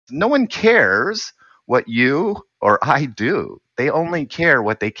no one cares what you or I do. They only care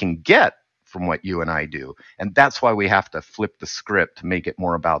what they can get from what you and I do. And that's why we have to flip the script to make it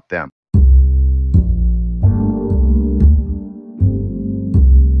more about them.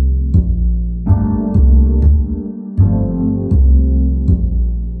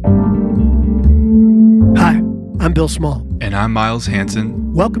 Hi, I'm Bill Small. And I'm Miles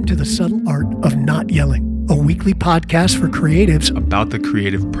Hansen. Welcome to The Subtle Art of Not Yelling, a weekly podcast for creatives About the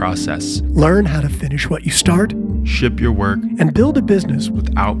creative process. Learn how to finish what you start, Ship your work, and build a business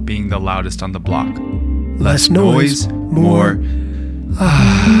without being the loudest on the block. less noise, more.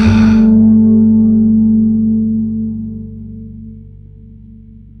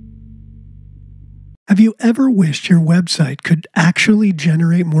 Have you ever wished your website could actually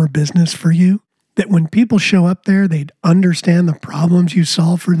generate more business for you? That when people show up there, they'd understand the problems you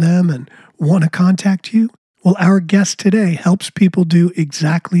solve for them and want to contact you? Well, our guest today helps people do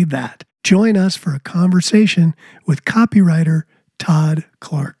exactly that. Join us for a conversation with copywriter Todd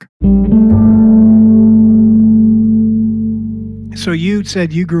Clarke. So you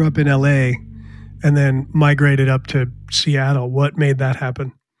said you grew up in LA and then migrated up to Seattle. What made that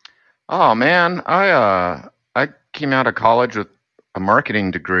happen? Oh man, I came out of college with a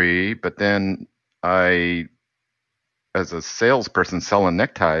marketing degree, but then I, as a salesperson, selling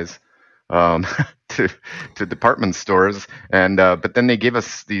neckties to department stores, and but then they gave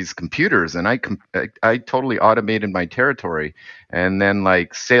us these computers, and I totally automated my territory, and then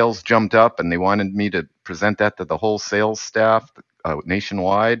like sales jumped up, and they wanted me to present that to the whole sales staff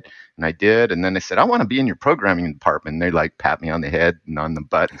nationwide, and I did, and then they said, I want to be in your programming department, and they like pat me on the head and on the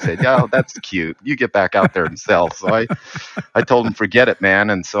butt and said, yeah, that's cute, you get back out there and sell. So I told them, forget it, man,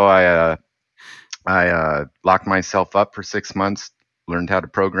 and so I locked myself up for 6 months, learned how to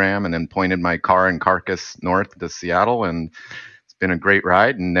program, and then pointed my car in Carcass north to Seattle, and it's been a great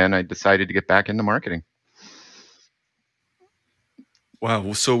ride. And then I decided to get back into marketing.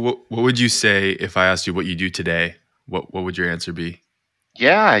 Wow. So what would you say if I asked you what you do today? What would your answer be?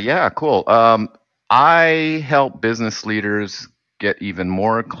 Yeah, cool. I help business leaders get even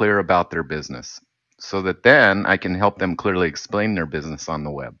more clear about their business so that then I can help them clearly explain their business on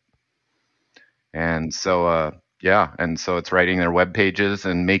the web. And so, and so it's writing their web pages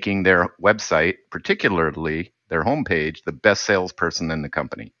and making their website, particularly their homepage, the best salesperson in the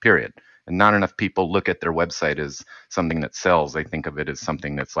company, period. And not enough people look at their website as something that sells. They think of it as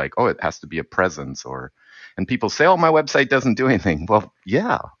something that's like, oh, it has to be a presence, and people say, oh, my website doesn't do anything. Well,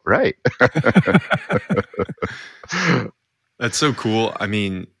 yeah, right. That's so cool. I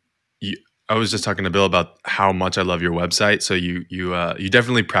mean, I was just talking to Bill about how much I love your website. So you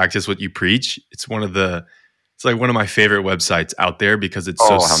definitely practice what you preach. It's like one of my favorite websites out there because it's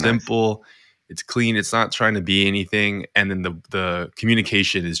so simple. Nice. It's clean. It's not trying to be anything. And then the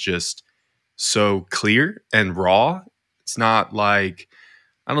communication is just so clear and raw. It's not like,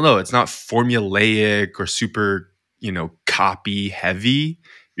 I don't know, it's not formulaic or super, copy heavy.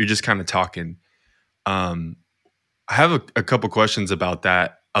 You're just kind of talking. I have a couple questions about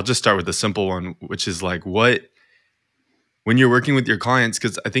that. I'll just start with a simple one, which is like, when you're working with your clients,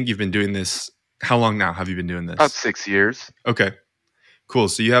 because I think you've been doing this, how long now have you been doing this? About 6 years. Okay, cool.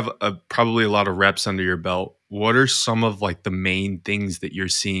 So you have probably a lot of reps under your belt. What are some of like the main things that you're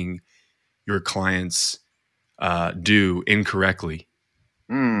seeing your clients do incorrectly?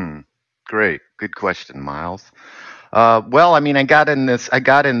 Great. Good question, Miles. Well, I mean, I got in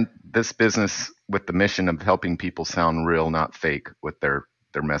this business with the mission of helping people sound real, not fake with their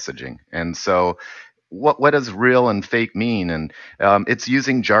messaging. And so what does real and fake mean? And it's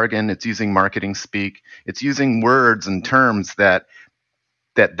using jargon, it's using marketing speak, it's using words and terms that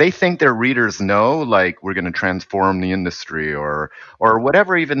they think their readers know, like we're going to transform the industry or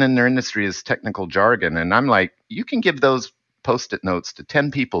whatever even in their industry is technical jargon. And I'm like, you can give those Post-it notes to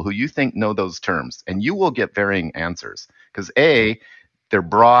 10 people who you think know those terms, and you will get varying answers because A, they're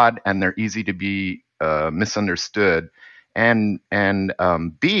broad and they're easy to be misunderstood. And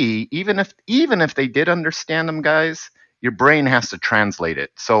B, even if they did understand them, guys, your brain has to translate it.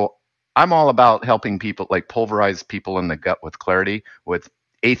 So I'm all about helping people, like pulverize people in the gut with clarity, with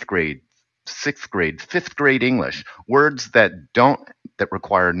 8th grade, 6th grade, 5th grade English, words that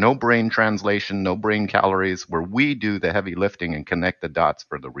require no brain translation, no brain calories, where we do the heavy lifting and connect the dots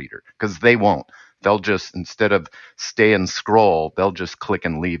for the reader, because they won't. They'll just, instead of stay and scroll, they'll just click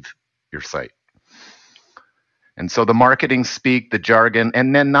and leave your site. And so the marketing speak, the jargon,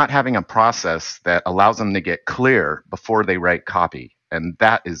 and then not having a process that allows them to get clear before they write copy. And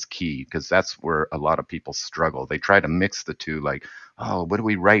that is key, because that's where a lot of people struggle. They try to mix the two, like, oh, what do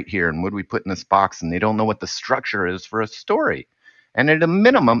we write here? And what do we put in this box? And they don't know what the structure is for a story. And at a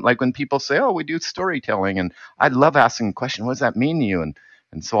minimum, like when people say, "Oh, we do storytelling," and I love asking a question, "What does that mean to you?"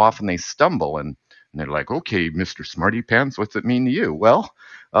 And so often they stumble and they're like, "Okay, Mr. Smarty Pants, what's it mean to you?" Well,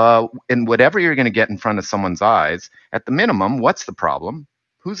 in whatever you're going to get in front of someone's eyes, at the minimum, what's the problem?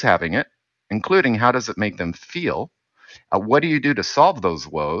 Who's having it? Including how does it make them feel? What do you do to solve those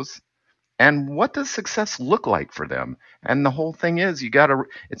woes? And what does success look like for them? And the whole thing is,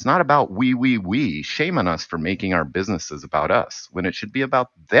 it's not about we. Shame on us for making our businesses about us when it should be about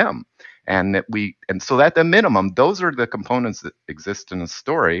them. And so at the minimum, those are the components that exist in a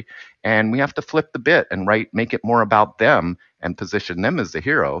story. And we have to flip the bit and make it more about them and position them as the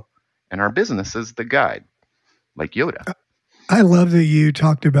hero and our business as the guide, like Yoda. I love that you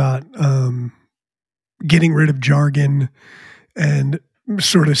talked about getting rid of jargon and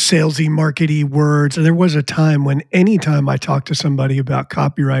sort of salesy, markety words. And there was a time when anytime I talked to somebody about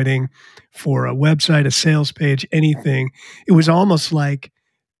copywriting for a website, a sales page, anything, it was almost like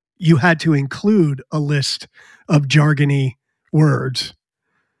you had to include a list of jargony words,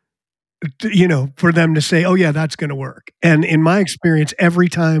 for them to say, "Oh yeah, that's going to work." And in my experience, every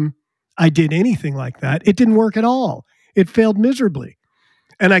time I did anything like that, it didn't work at all. It failed miserably.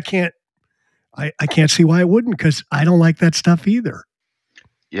 And I can't see why it wouldn't, because I don't like that stuff either.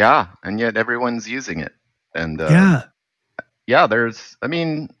 Yeah, and yet everyone's using it. And Yeah.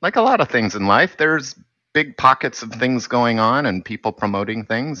 like a lot of things in life, there's big pockets of things going on and people promoting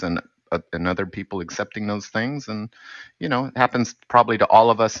things and other people accepting those things. And, it happens probably to all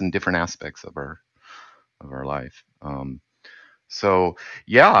of us in different aspects of our life. So,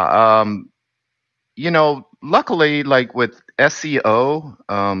 yeah, luckily, like with SEO,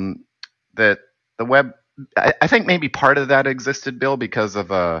 that the web, I think maybe part of that existed, Bill, because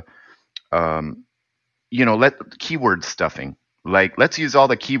of um, let keyword stuffing. Like, let's use all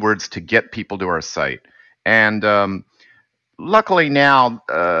the keywords to get people to our site. And luckily now,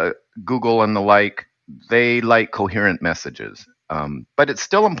 Google and the like, they like coherent messages. But it's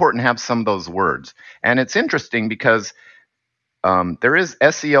still important to have some of those words. And it's interesting because there is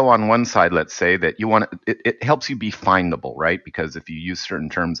SEO on one side, let's say, that it helps you be findable, right? Because if you use certain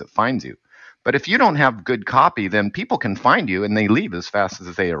terms, it finds you. But if you don't have good copy, then people can find you and they leave as fast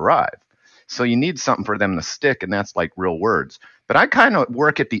as they arrive. So you need something for them to stick, and that's like real words. But I kind of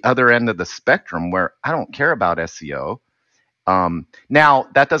work at the other end of the spectrum where I don't care about SEO. Now,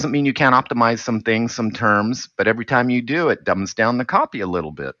 that doesn't mean you can't optimize some things, some terms, but every time you do, it dumbs down the copy a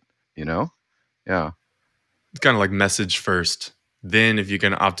little bit, Yeah. It's kind of like message first. Then if you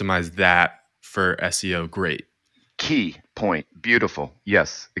can optimize that for SEO, great. Key point. Beautiful.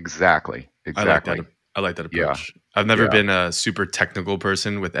 Yes, exactly. I like that approach. Yeah. I've never been a super technical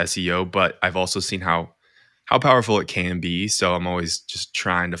person with SEO, but I've also seen how powerful it can be. So I'm always just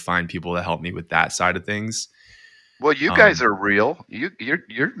trying to find people to help me with that side of things. Well, you guys are real.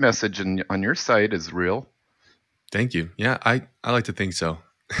 Your message on your site is real. Thank you. Yeah, I like to think so.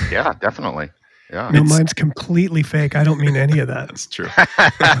 Yeah, definitely. Yeah. No, mine's completely fake. I don't mean any of that. That's true.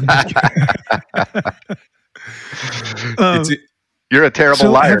 You're a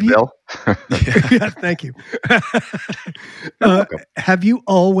terrible liar, Bill. Yeah, thank you. Have you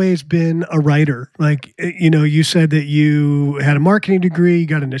always been a writer? Like, you said that you had a marketing degree, you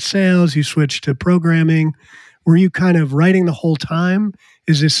got into sales, you switched to programming. Were you kind of writing the whole time?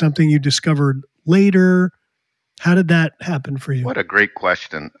 Is this something you discovered later? How did that happen for you? What a great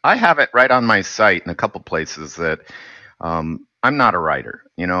question. I have it right on my site in a couple places that I'm not a writer.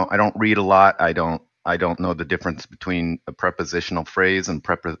 I don't read a lot. I don't know the difference between a prepositional phrase and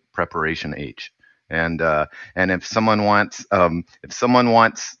preparation H. And if someone wants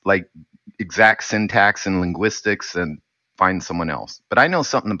like exact syntax and linguistics, then find someone else. But I know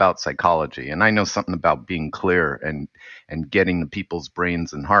something about psychology, and I know something about being clear and getting to people's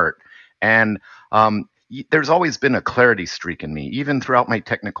brains and heart. And there's always been a clarity streak in me, even throughout my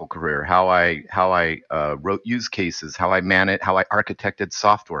technical career. How I wrote use cases, how I architected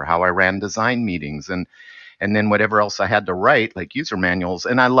software, how I ran design meetings, and then whatever else I had to write, like user manuals,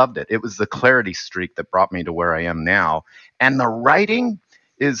 and I loved it. It was the clarity streak that brought me to where I am now. And the writing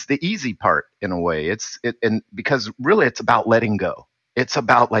is the easy part in a way. And because really it's about letting go. It's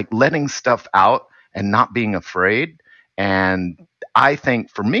about like letting stuff out and not being afraid. And I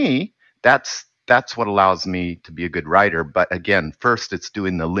think for me, that's what allows me to be a good writer. But again, first it's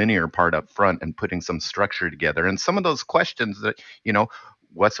doing the linear part up front and putting some structure together. And some of those questions that,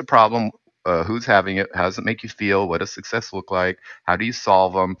 what's the problem? Who's having it? How does it make you feel? What does success look like? How do you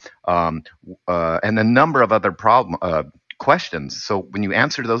solve them? And a number of other questions. So when you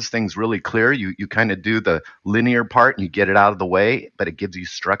answer those things really clear, you kind of do the linear part and you get it out of the way, but it gives you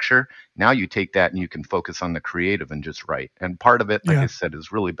structure. Now you take that and you can focus on the creative and just write. And part of it, like I Yeah. said,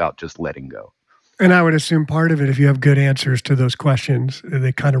 is really about just letting go. And I would assume part of it, if you have good answers to those questions,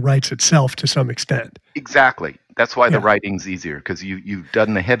 it kind of writes itself to some extent. Exactly. That's why the Yeah. writing's easier, because you've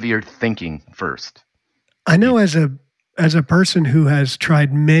done the heavier thinking first. I know as a person who has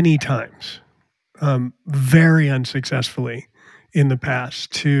tried many times, very unsuccessfully in the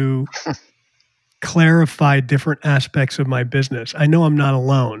past, to clarify different aspects of my business. I know I'm not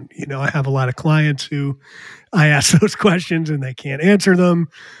alone. I have a lot of clients who I ask those questions and they can't answer them,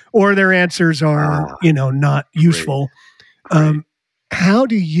 or their answers are, not useful. Great. How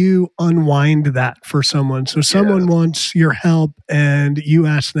do you unwind that for someone? So someone Yes. wants your help and you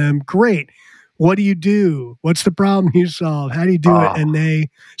ask them, great, what do you do? What's the problem you solve? How do you do it? Oh. And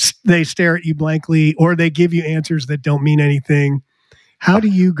they stare at you blankly, or they give you answers that don't mean anything. How do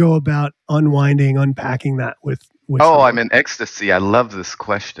you go about unwinding, unpacking that with Oh, someone? I'm in ecstasy. I love this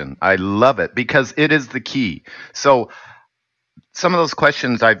question. I love it because it is the key. So some of those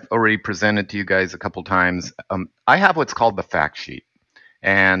questions I've already presented to you guys a couple times. I have what's called the fact sheet,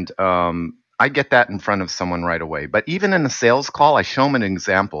 and I get that in front of someone right away. But even in a sales call, I show them an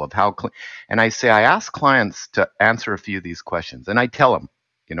example of how, and I say, I ask clients to answer a few of these questions, and I tell them,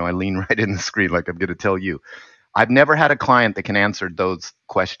 I lean right in the screen like I'm going to tell you. I've never had a client that can answer those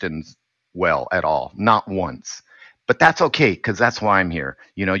questions well at all, not once. But that's okay because that's why I'm here.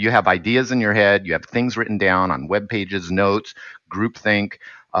 You have ideas in your head, you have things written down on web pages, notes, groupthink.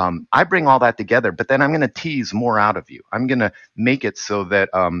 I bring all that together, but then I'm going to tease more out of you. I'm going to make it so that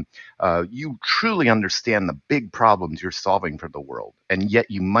you truly understand the big problems you're solving for the world, and yet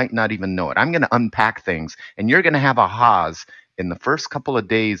you might not even know it. I'm going to unpack things, and you're going to have ahas in the first couple of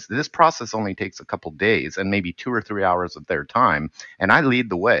days. This process only takes a couple days and maybe 2 or 3 hours of their time, and I lead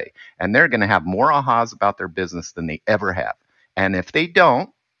the way. And they're going to have more ahas about their business than they ever have. And if they don't,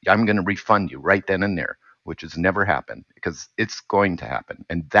 I'm going to refund you right then and there, which has never happened because it's going to happen.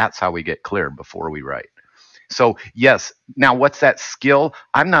 And that's how we get clear before we write. So yes, now what's that skill?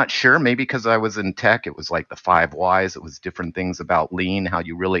 I'm not sure. Maybe because I was in tech, it was like the 5 whys. It was different things about lean, how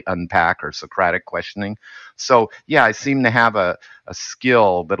you really unpack, or Socratic questioning. So yeah, I seem to have a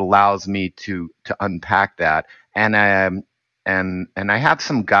skill that allows me to unpack that, and I have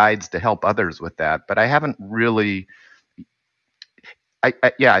some guides to help others with that, but I haven't really.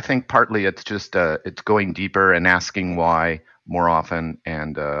 I think partly it's just it's going deeper and asking why more often,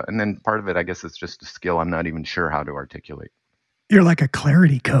 and then part of it, I guess, it's just a skill I'm not even sure how to articulate. You're like a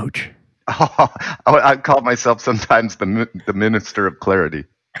clarity coach. I call myself sometimes the minister of clarity.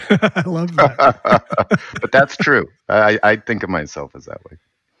 I love that. But that's true. I think of myself as that way.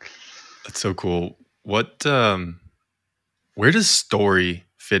 That's so cool. Where does story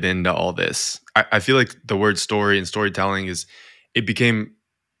fit into all this? I feel like the word story and storytelling it became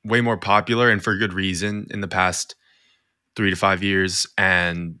way more popular, and for good reason, in the past 3 to 5 years.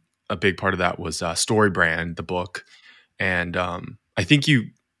 And a big part of that was Story Brand, the book. And I think you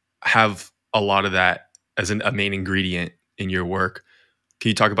have a lot of that as a main ingredient in your work. Can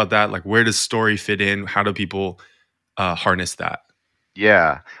you talk about that? Like, where does story fit in? How do people harness that?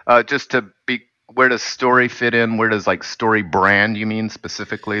 Yeah. Just to be, where does story fit in? Where does like story brand, you mean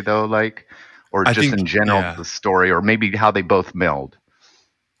specifically though, like, or I just in think, general yeah, the story, or maybe how they both meld?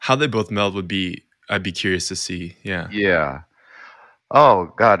 how they both meld I'd be curious to see. Yeah. Yeah.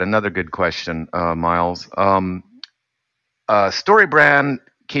 Oh God, another good question, Miles. Story brand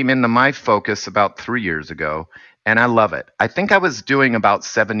came into my focus about 3 years ago, and I love it. I think I was doing about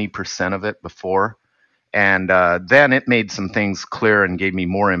 70% of it before, and then it made some things clear and gave me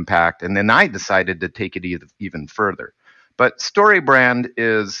more impact. And then I decided to take it even further. But story brand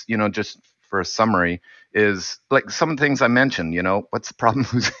is, just for a summary, is like some of the things I mentioned. What's the problem,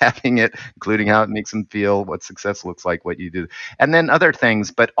 who's having it, including how it makes them feel, what success looks like, what you do, and then other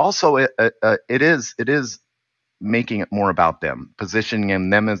things. But also, it is making it more about them, positioning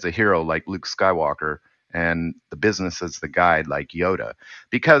them as a hero like Luke Skywalker, and the business as the guide like Yoda.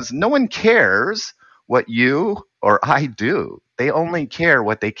 Because no one cares what you or I do. They only care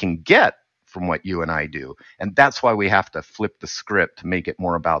what they can get from what you and I do. And that's why we have to flip the script to make it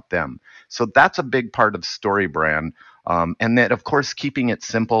more about them. So that's a big part of story brand. And then, of course, keeping it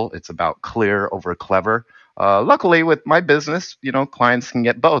simple. It's about clear over clever. Luckily, with my business, clients can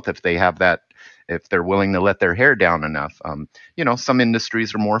get both if they have that, if they're willing to let their hair down enough. Some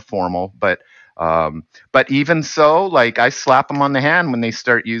industries are more formal, but even so, like, I slap them on the hand when they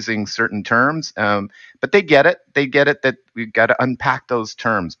start using certain terms. But they get it. They get it that we've got to unpack those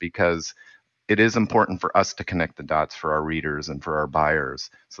terms because it is important for us to connect the dots for our readers and for our buyers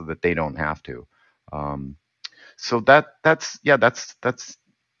so that they don't have to. Um, so that's in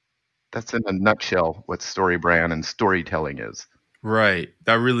a nutshell what story brand and storytelling is. Right.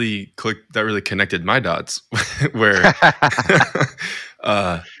 That really clicked. That really connected my dots. Where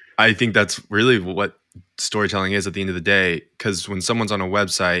uh, I think that's really what storytelling is at the end of the day. Because when someone's on a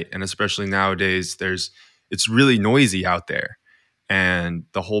website, and especially nowadays, it's really noisy out there, and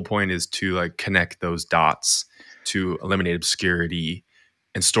the whole point is to like connect those dots to eliminate obscurity,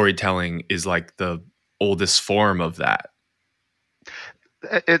 and storytelling is like the oldest form of that.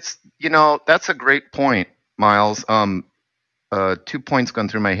 It's that's a great point, Miles. 2 points going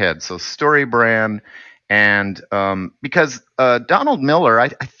through my head. So story brand, and because Donald Miller, I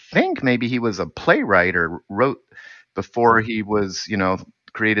think maybe he was a playwright or wrote before he was,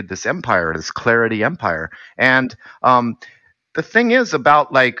 created this empire, this Clarity Empire. And the thing is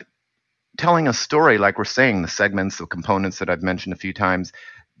about like telling a story, like we're saying, the segments, the components that I've mentioned a few times,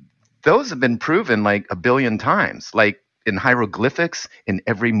 those have been proven like a billion times. Like in hieroglyphics, in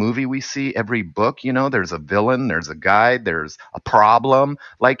every movie we see, every book, there's a villain, there's a guide, there's a problem.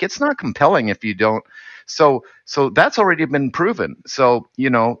 Like it's not compelling if you don't. So that's already been proven. So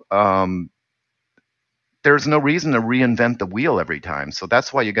there's no reason to reinvent the wheel every time. So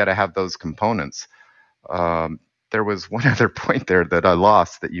that's why you got to have those components. There was one other point there that I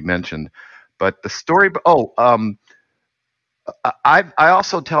lost that you mentioned, but the story. I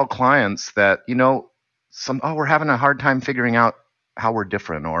also tell clients that we're having a hard time figuring out how we're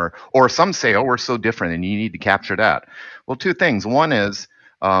different, or some say, oh, we're so different and you need to capture that. Well, two things. One is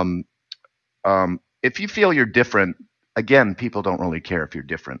um, if you feel you're different, again, people don't really care if you're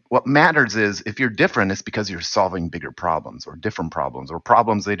different. What matters is if you're different, it's because you're solving bigger problems or different problems or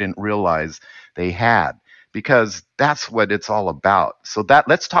problems they didn't realize they had, because that's what it's all about. So that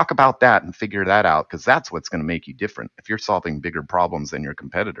let's talk about that and figure that out, because that's what's going to make you different if you're solving bigger problems than your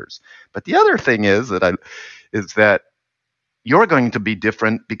competitors. But the other thing is that you're going to be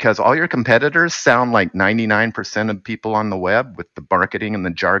different because all your competitors sound like 99% of people on the web with the marketing and the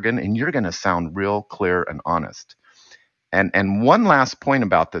jargon, and you're going to sound real clear and honest. And one last point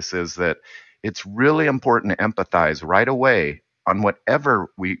about this is that it's really important to empathize right away on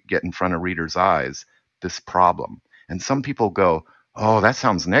whatever we get in front of readers' eyes, this problem. And some people go, oh, that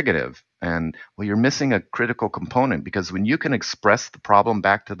sounds negative. And well, you're missing a critical component, because when you can express the problem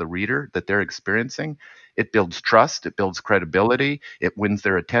back to the reader that they're experiencing, it builds trust, it builds credibility, it wins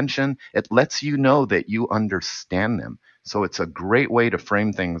their attention, it lets you know that you understand them. So it's a great way to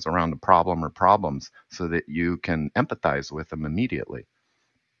frame things around a problem or problems so that you can empathize with them immediately.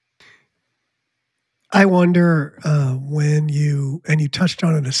 I wonder when and you touched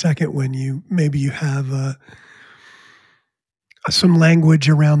on it a second, when you have some language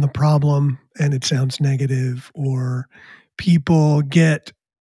around the problem and it sounds negative, or people get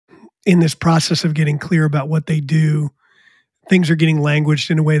in this process of getting clear about what they do, things are getting languaged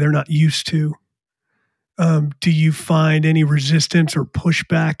in a way they're not used to. Do you find any resistance or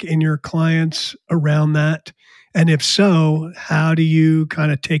pushback in your clients around that? And if so, how do you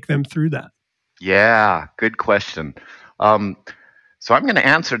kind of take them through that? Yeah, good question. Um, so I'm going to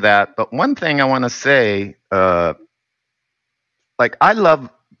answer that, but one thing I want to say, like I love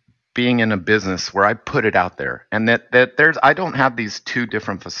being in a business where I put it out there, and that there's I don't have these two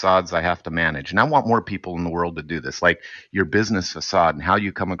different facades I have to manage. And I want more people in the world to do this, like your business facade and how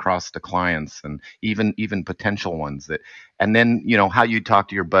you come across to clients and even potential ones, that and then how you talk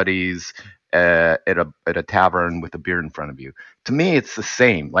to your buddies at a tavern with a beer in front of you. To me, it's the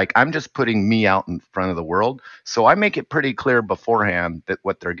same. Like I'm just putting me out in front of the world. So I make it pretty clear beforehand that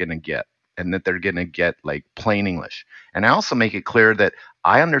what they're going to get, and that they're going to get like plain English. And I also make it clear that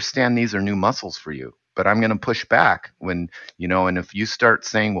I understand these are new muscles for you, but I'm going to push back and if you start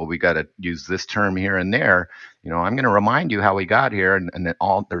saying, well, we got to use this term here and there, I'm going to remind you how we got here, and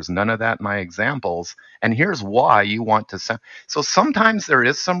that there's none of that in my examples. And here's why you want to sound. So sometimes there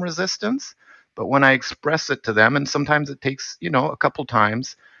is some resistance, but when I express it to them, and sometimes it takes, a couple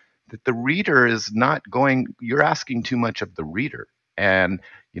times, that the reader is not going, you're asking too much of the reader. And,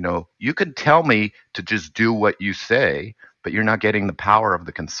 you could tell me to just do what you say, but you're not getting the power of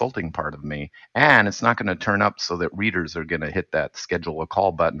the consulting part of me. And it's not going to turn up so that readers are going to hit that schedule a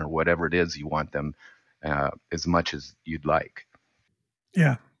call button or whatever it is you want them as much as you'd like.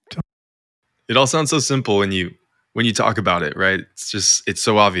 Yeah. It all sounds so simple when you talk about it, right? It's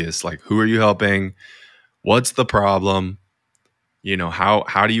so obvious. Like, who are you helping? What's the problem?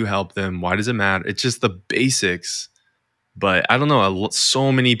 How do you help them? Why does it matter? It's just the basics. But I don't know,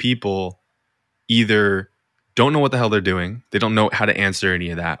 so many people either don't know what the hell they're doing. They don't know how to answer any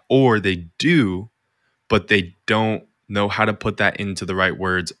of that, or they do, but they don't know how to put that into the right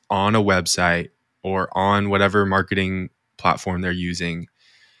words on a website or on whatever marketing platform they're using.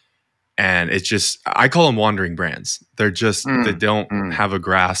 And it's just, I call them wandering brands. They don't have a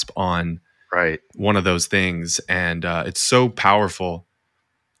grasp on Right. one of those things. And it's so powerful,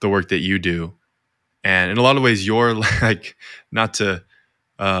 the work that you do. And in a lot of ways, you're like, not to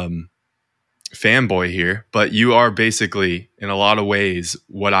fanboy here, but you are basically, in a lot of ways,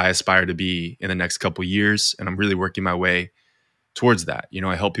 what I aspire to be in the next couple of years. And I'm really working my way towards that. You know,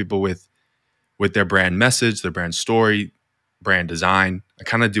 I help people with their brand message, their brand story, brand design. I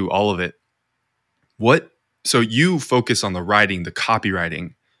kind of do all of it. So you focus on the writing, the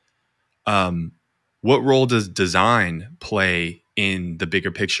copywriting. What role does design play in the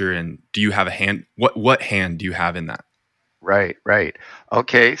bigger picture? And do you have a hand? What hand do you have in that? Right.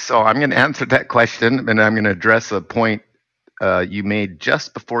 Okay, so I'm going to answer that question, and I'm going to address a point you made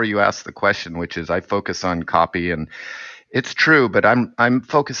just before you asked the question, which is I focus on copy, and it's true, but I'm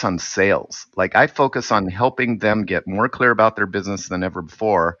focused on sales. Like, I focus on helping them get more clear about their business than ever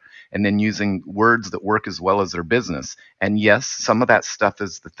before, and then using words that work as well as their business. And yes, some of that stuff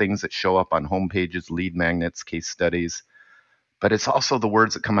is the things that show up on homepages, lead magnets, case studies, but it's also the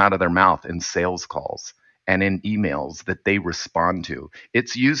words that come out of their mouth in sales calls and in emails that they respond to.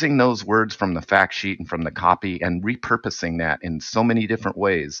 It's using those words from the fact sheet and from the copy and repurposing that in so many different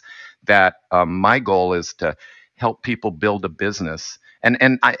ways that my goal is to help people build a business.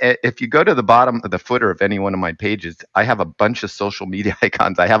 If you go to the bottom of the footer of any one of my pages, I have a bunch of social media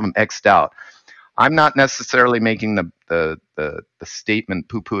icons. I have them X'd out. I'm not necessarily making the statement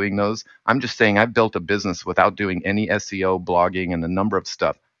poo-pooing those. I'm just saying I've built a business without doing any SEO, blogging, and a number of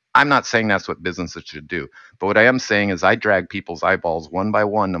stuff. I'm not saying that's what businesses should do. But what I am saying is I drag people's eyeballs one by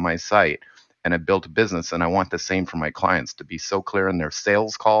one to my site, and I built a business, and I want the same for my clients, to be so clear in their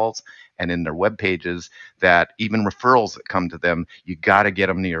sales calls and in their web pages that even referrals that come to them, you got to get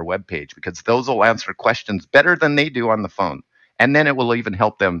them to your web page, because those will answer questions better than they do on the phone. And then it will even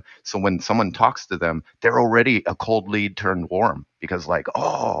help them. So when someone talks to them, they're already a cold lead turned warm, because like,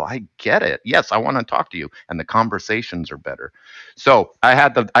 oh, I get it. Yes, I want to talk to you. And the conversations are better. So I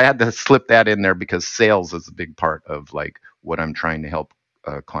had to slip that in there, because sales is a big part of like what I'm trying to help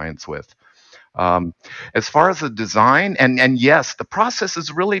clients with. As far as the design, and yes, the process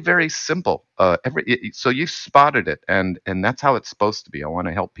is really very simple. So you spotted it, and that's how it's supposed to be. I want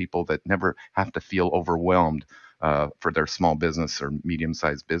to help people that never have to feel overwhelmed for their small business or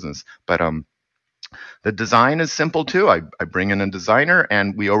medium-sized business. But the design is simple too. I bring in a designer,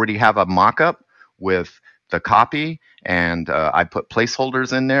 and we already have a mock-up with the copy, and I put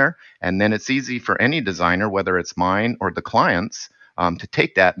placeholders in there, and then it's easy for any designer, whether it's mine or the client's, to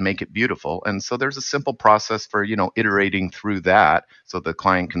take that and make it beautiful. And so there's a simple process for, iterating through that, so the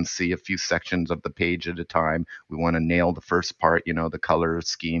client can see a few sections of the page at a time. We want to nail the first part, the color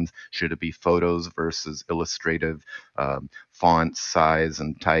schemes. Should it be photos versus illustrative, font size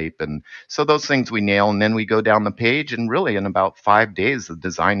and type? And so those things we nail, and then we go down the page, and really in about 5 days, the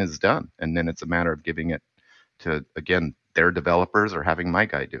design is done. And then it's a matter of giving it to, again, their developers or having my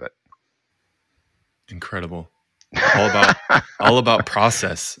guy do it. Incredible. all about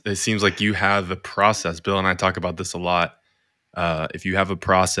process. It seems like you have a process. Bill and I talk about this a lot. If you have a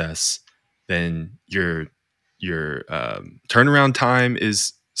process, then your turnaround time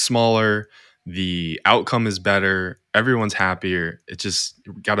is smaller, the outcome is better, everyone's happier. It just,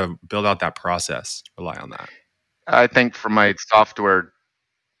 you got to build out that process, rely on that. I think from my software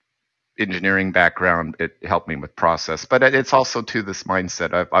engineering background, it helped me with process, but it's also to this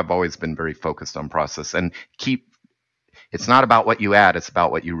mindset. I've always been very focused on process, and it's not about what you add, it's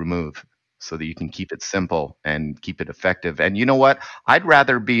about what you remove, so that you can keep it simple and keep it effective. And you know what? I'd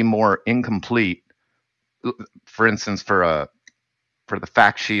rather be more incomplete, for instance, for the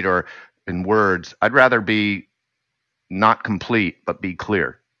fact sheet or in words, I'd rather be not complete, but be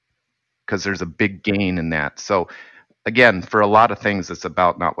clear, because there's a big gain in that. So again, for a lot of things, it's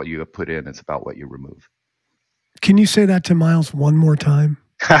about not what you have put in, it's about what you remove. Can you say that to Miles one more time?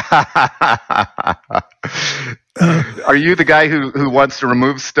 Are you the guy who wants to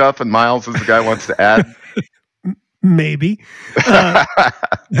remove stuff, and Miles is the guy who wants to add? Maybe.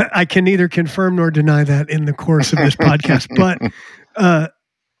 I can neither confirm nor deny that in the course of this podcast. But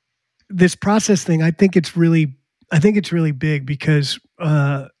this process thing, I think it's really big, because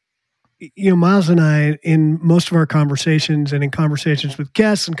Miles and I, in most of our conversations and in conversations with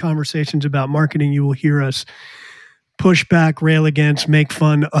guests and conversations about marketing, you will hear us push back, rail against, make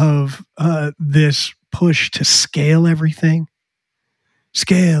fun of this push to scale everything.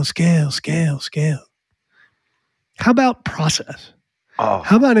 Scale. How about process? Oh,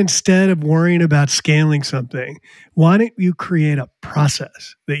 How about instead of worrying about scaling something, why don't you create a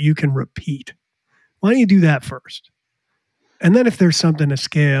process that you can repeat? Why don't you do that first? And then if there's something to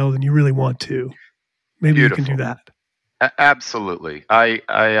scale and you really want to, maybe you can do beautiful. that. Absolutely. I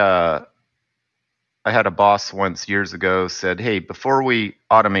had a boss once years ago said, "Hey, before we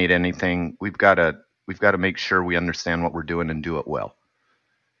automate anything, we've got to make sure we understand what we're doing and do it well."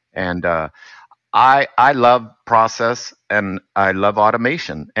 And I love process and I love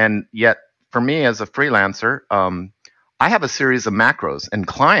automation, and yet for me as a freelancer, I have a series of macros, and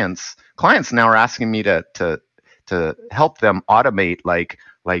clients now are asking me to help them automate, like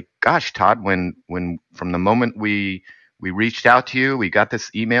gosh, Todd, when from the moment we reached out to you, we got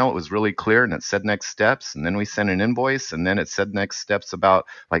this email, it was really clear and it said next steps, and then we sent an invoice and then it said next steps about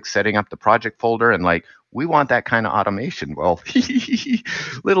like setting up the project folder, and like we want that kind of automation. Well,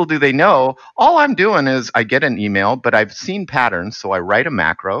 little do they know, all I'm doing is I get an email, but I've seen patterns, so I write a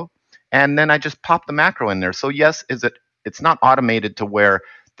macro and then I just pop the macro in there. So yes, it's not automated to where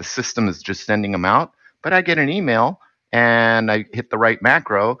the system is just sending them out, but I get an email and I hit the right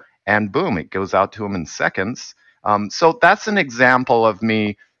macro and boom, it goes out to them in seconds. So that's an example of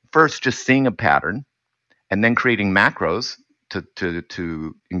me first just seeing a pattern and then creating macros to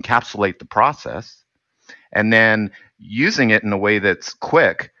encapsulate the process, and then using it in a way that's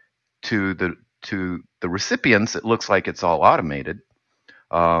quick to the recipients. It looks like it's all automated,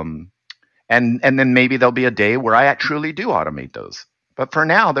 um, and then maybe there'll be a day where I truly do automate those. But for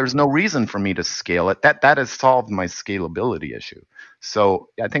now, there's no reason for me to scale it. That has solved my scalability issue. So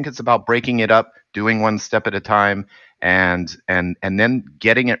I think it's about breaking it up, doing one step at a time, and then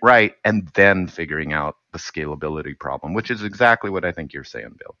getting it right, and then figuring out the scalability problem, which is exactly what I think you're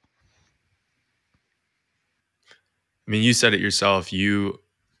saying, Bill. I mean, you said it yourself.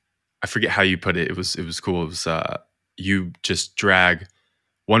 I forget how you put it. It was cool. It was you just drag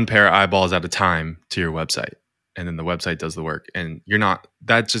one pair of eyeballs at a time to your website, and then the website does the work. And you're not.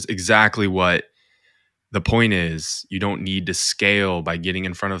 That's just exactly what the point is. You don't need to scale by getting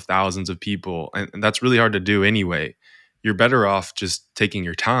in front of thousands of people, and that's really hard to do anyway. You're better off just taking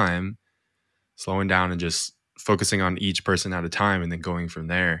your time, slowing down, and just focusing on each person at a time, and then going from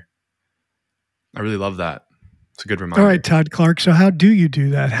there. I really love that. It's a good All reminder. right, Todd Clarke. So how do you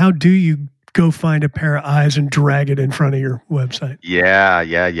do that? How do you go find a pair of eyes and drag it in front of your website?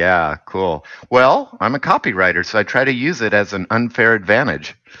 Yeah. Cool. Well, I'm a copywriter, so I try to use it as an unfair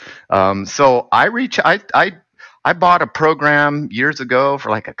advantage. So I bought a program years ago for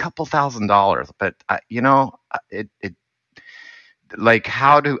like a couple $1,000s, but it like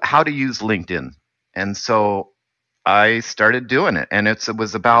how to use LinkedIn, and so I started doing it, and it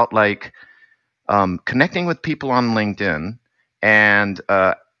was about like connecting with people on LinkedIn and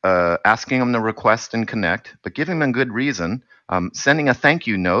asking them to request and connect, but giving them a good reason, sending a thank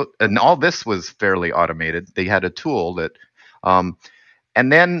you note, and all this was fairly automated. They had a tool that, um,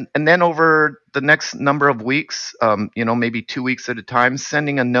 and then over the next number of weeks, maybe 2 weeks at a time,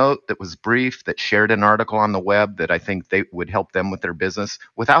 sending a note that was brief, that shared an article on the web that I think they would help them with their business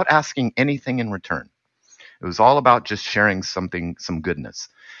without asking anything in return. It was all about just sharing something, some goodness.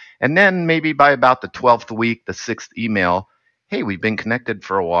 And then maybe by about the 12th week, the sixth email, hey, we've been connected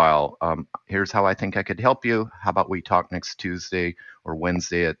for a while. Here's how I think I could help you. How about we talk next Tuesday or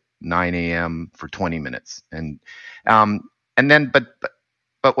Wednesday at 9 a.m. for 20 minutes? And then,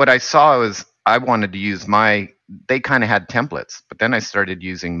 but what I saw was I wanted to use they kind of had templates, but then I started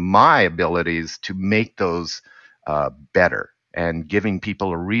using my abilities to make those better and giving people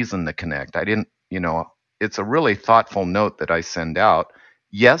a reason to connect. I didn't, it's a really thoughtful note that I send out.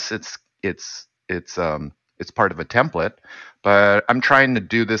 Yes, it's part of a template, but I'm trying to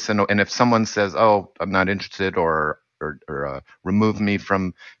do this. And if someone says, "Oh, I'm not interested," or remove me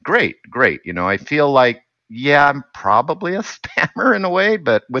from, great. I feel like, yeah, I'm probably a spammer in a way,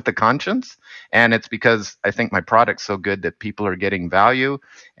 but with a conscience. And it's because I think my product's so good that people are getting value,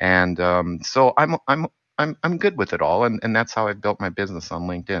 and so I'm good with it all, and that's how I built my business on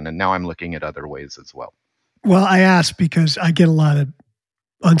LinkedIn. And now I'm looking at other ways as well. Well, I asked because I get a lot of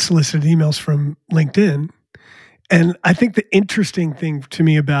unsolicited emails from LinkedIn. And I think the interesting thing to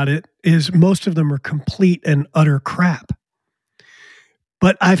me about it is most of them are complete and utter crap.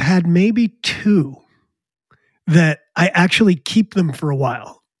 But I've had maybe two that I actually keep them for a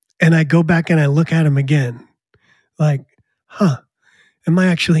while. And I go back and I look at them again. Like, am I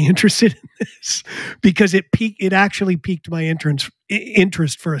actually interested in this? Because it actually piqued my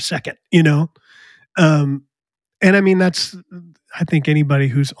interest for a second, and I mean, I think anybody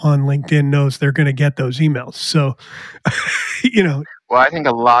who's on LinkedIn knows they're going to get those emails. So, Well, I think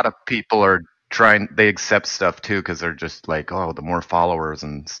a lot of people are they accept stuff too because they're just like, oh, the more followers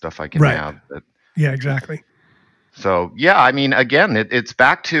and stuff I can Right. have. Yeah, exactly. So yeah, I mean, again, it's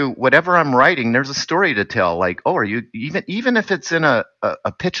back to whatever I'm writing. There's a story to tell. Like, oh, are you even if it's in a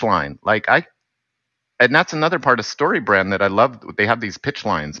pitch line, like and that's another part of StoryBrand that I love. They have these pitch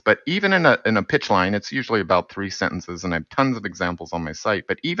lines, but even in a pitch line, it's usually about 3 sentences, and I have tons of examples on my site.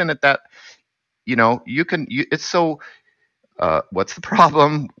 But even at that, it's so. What's the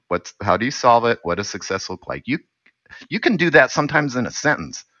problem? How do you solve it? What does success look like? You can do that sometimes in a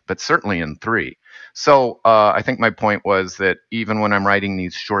sentence, but certainly in three. So I think my point was that even when I'm writing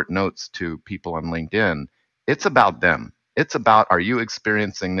these short notes to people on LinkedIn, it's about them. It's about, are you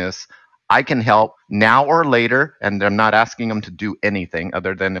experiencing this? I can help now or later, and I'm not asking them to do anything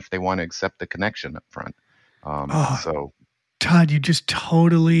other than if they want to accept the connection up front. Oh, So Todd, you just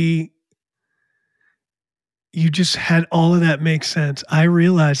had all of that make sense. I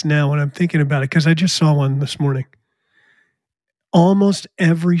realize now when I'm thinking about it, because I just saw one this morning. Almost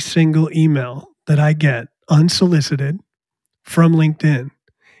every single email that I get unsolicited from LinkedIn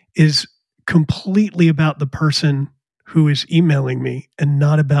is completely about the person who is emailing me and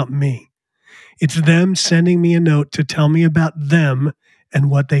not about me. It's them sending me a note to tell me about them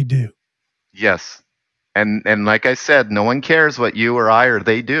and what they do. yes, and like I said, no one cares what you or I or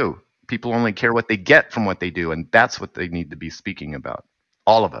they do. People only care what they get from what they do, and that's what they need to be speaking about.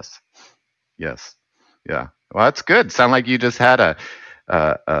 All of us. Yes. Yeah. Well, that's good. Sound like you just had a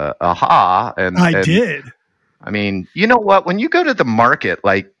aha, I and did. I mean, you know what? When you go to the market,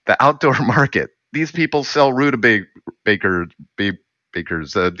 like the outdoor market, these people sell rutabaga bakers.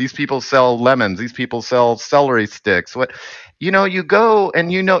 These people sell lemons. These people sell celery sticks. You go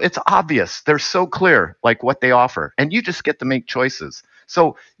and it's obvious. They're so clear, like what they offer, and you just get to make choices.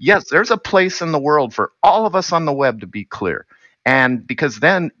 So yes, there's a place in the world for all of us on the web to be clear. And because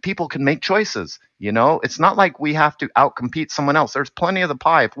then people can make choices, it's not like we have to outcompete someone else. There's plenty of the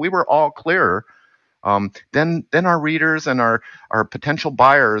pie. If we were all clearer, then our readers and our potential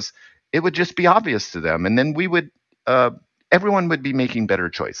buyers, it would just be obvious to them, and then uh, everyone would be making better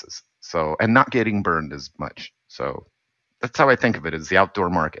choices. So and not getting burned as much. So that's how I think of it as the outdoor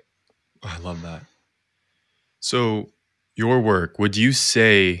market. I love that. So, your work, would you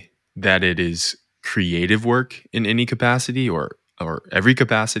say that it is creative work in any capacity or every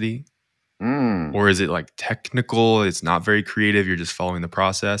capacity? Mm. Or is it like technical? It's not very creative. You're just following the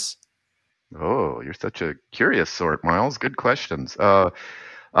process. Oh, you're such a curious sort, Miles. Good questions.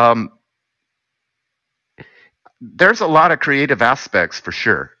 Um, there's a lot of creative aspects for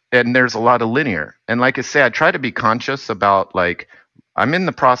sure, and there's a lot of linear. And like I say, I try to be conscious about, like, I'm in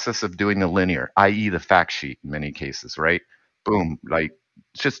the process of doing the linear, i.e., the fact sheet in many cases, right? Boom, like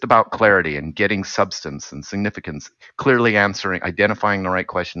it's just about clarity and getting substance and significance, clearly identifying the right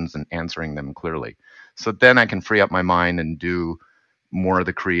questions and answering them clearly. So then I can free up my mind and do more of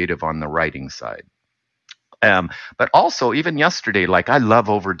the creative on the writing side. But also, even yesterday, like I love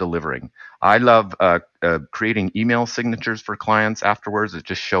over delivering. I love creating email signatures for clients afterwards that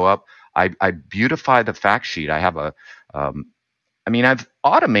just show up. I beautify the fact sheet. Um, I've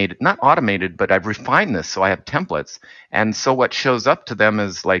not automated, but I've refined this so I have templates. And so what shows up to them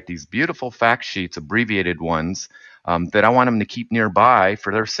is like these beautiful fact sheets, abbreviated ones, that I want them to keep nearby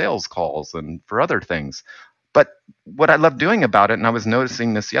for their sales calls and for other things. But what I love doing about it, and I was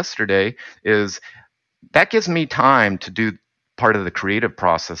noticing this yesterday, is that gives me time to do part of the creative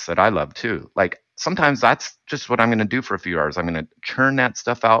process that I love too. Like sometimes that's just what I'm going to do for a few hours. I'm going to churn that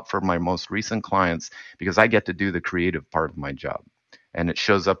stuff out for my most recent clients because I get to do the creative part of my job. And it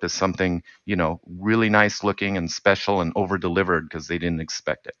shows up as something, really nice looking and special and over delivered because they didn't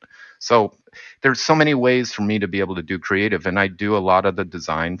expect it. So there's so many ways for me to be able to do creative, and I do a lot of the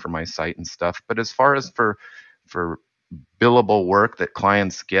design for my site and stuff. But as far as for billable work that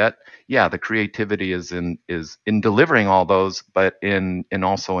clients get, yeah, the creativity is in delivering all those, but in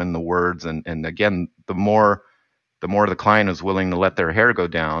also in the words, and again, the more the client is willing to let their hair go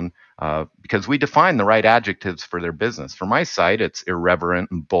down, because we define the right adjectives for their business. For my site, it's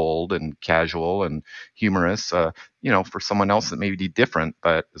irreverent and bold and casual and humorous. For someone else, it may be different,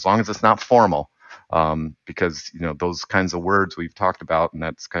 but as long as it's not formal, because those kinds of words we've talked about, and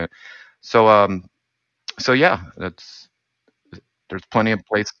that's kind of so. So yeah, there's plenty of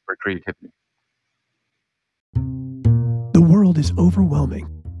places for creativity. The world is overwhelming.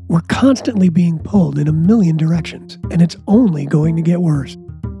 We're constantly being pulled in a million directions, and it's only going to get worse.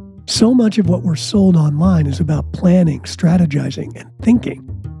 So much of what we're sold online is about planning, strategizing, and thinking.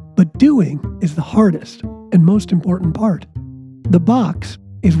 But doing is the hardest and most important part. The box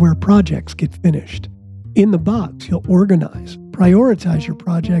is where projects get finished. In the box, you'll organize, prioritize your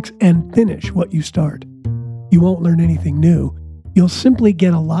projects, and finish what you start. You won't learn anything new. You'll simply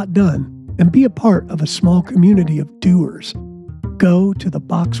get a lot done and be a part of a small community of doers. Go to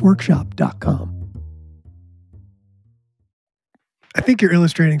theboxworkshop.com. I think you're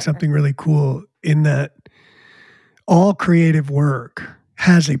illustrating something really cool in that all creative work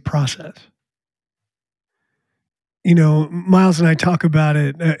has a process. You know, Miles and I talk about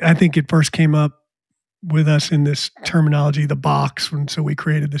it. I think it first came up with us in this terminology, the box. And so we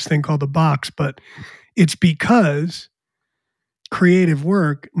created this thing called the box, but it's because creative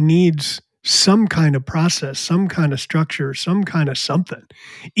work needs some kind of process, some kind of structure, some kind of something.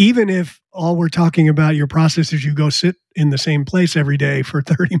 Even if all we're talking about your process is you go sit in the same place every day for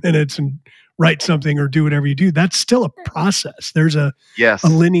 30 minutes and write something or do whatever you do, that's still a process. There's a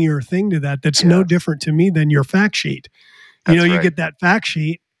linear thing to that that's no different to me than your fact sheet. You get that fact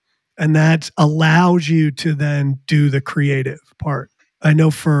sheet and that allows you to then do the creative part. I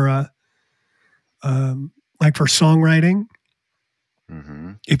know for like for songwriting,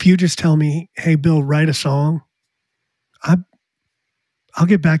 if you just tell me, hey, Bill, write a song, I'll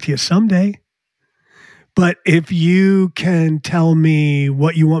get back to you someday. But if you can tell me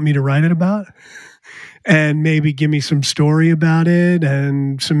what you want me to write it about and maybe give me some story about it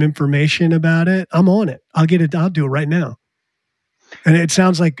and some information about it, I'm on it. I'll do it right now. And it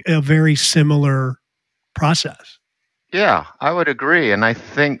sounds like a very similar process. Yeah, I would agree. And I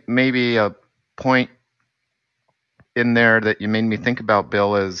think maybe a point in there that you made me think about,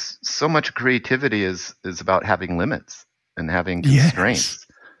 Bill, is so much creativity is about having limits and having constraints.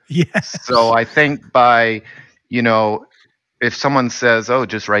 Yes. So I think by, if someone says, oh,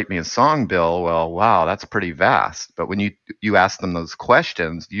 just write me a song, Bill, well, wow, that's pretty vast. But when you ask them those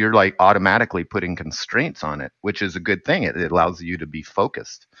questions, you're like automatically putting constraints on it, which is a good thing. It allows you to be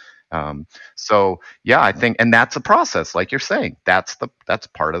focused. So yeah, I think, and that's a process, like you're saying, that's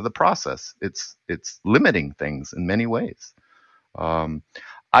part of the process. It's limiting things in many ways.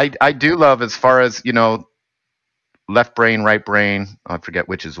 I do love, as far as, left brain, right brain, I forget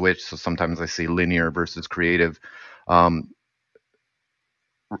which is which. So sometimes I see linear versus creative.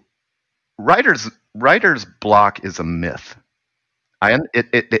 Writer's block is a myth.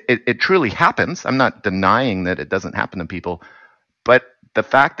 It truly happens. I'm not denying that it doesn't happen to people, but the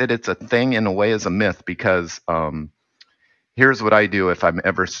fact that it's a thing in a way is a myth, because here's what I do if I'm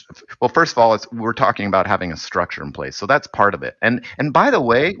ever. Well, first of all, we're talking about having a structure in place, so that's part of it. And by the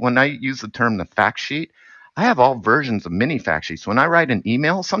way, when I use the term the fact sheet, I have all versions of mini fact sheets. When I write an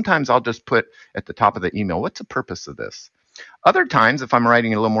email, sometimes I'll just put at the top of the email, what's the purpose of this? Other times, if I'm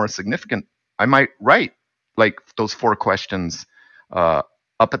writing a little more significant, I might write like those 4 questions up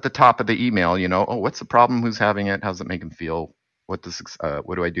at the top of the email. Oh, what's the problem? Who's having it? How does it make them feel? What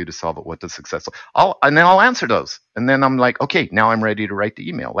do I do to solve it? What does success? And then I'll answer those. And then I'm like, okay, now I'm ready to write the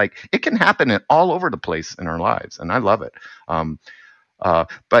email. Like, it can happen all over the place in our lives, and I love it.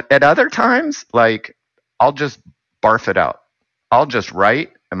 But at other times, like, I'll just barf it out. I'll just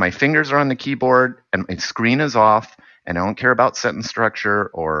write, and my fingers are on the keyboard, and my screen is off, and I don't care about sentence structure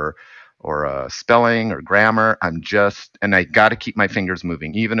or spelling or grammar. And I got to keep my fingers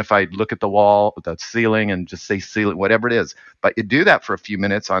moving, even if I look at the wall, the ceiling, and just say ceiling, whatever it is. But you do that for a few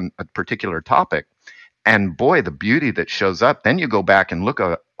minutes on a particular topic, and boy, the beauty that shows up. Then you go back and look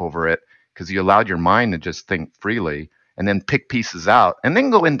over it, because you allowed your mind to just think freely, and then pick pieces out, and then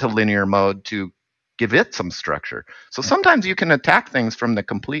go into linear mode to give it some structure. So sometimes you can attack things from the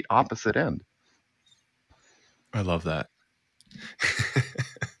complete opposite end. I love that.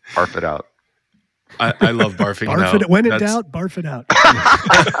 Barf it out. I love barfing it out. When in doubt, barf it out.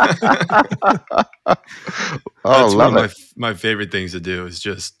 That's one of my favorite things to do, is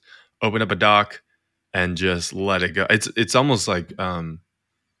just open up a doc and just let it go. It's almost like, I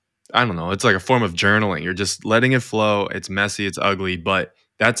don't know, it's like a form of journaling. You're just letting it flow. It's messy, it's ugly, but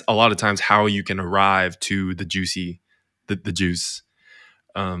that's a lot of times how you can arrive to the juice.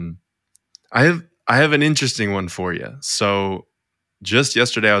 I have an interesting one for you. So just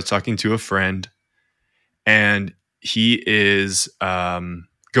yesterday, I was talking to a friend, and he is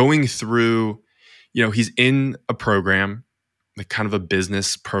going through, he's in a program, like kind of a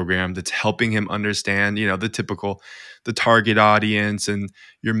business program that's helping him understand, the target audience and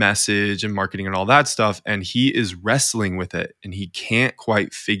your message and marketing and all that stuff. And he is wrestling with it, and he can't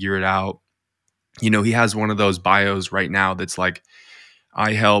quite figure it out. He has one of those bios right now that's like,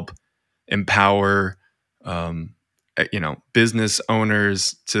 I help empower, business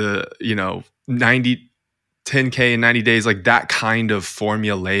owners to, 10K in 90 days, like that kind of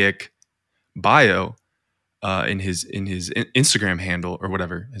formulaic bio in his Instagram handle or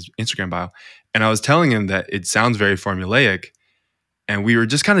whatever, his Instagram bio. And I was telling him that it sounds very formulaic. and we were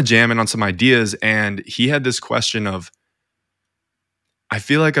just kind of jamming on some ideas. And he had this question of, I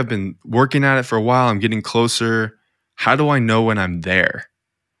feel like I've been working at it for a while. I'm getting closer. How do I know when I'm there?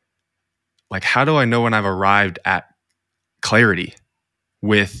 Like, how do I know when I've arrived at clarity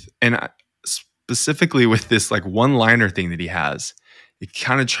specifically with this like one-liner thing that he has,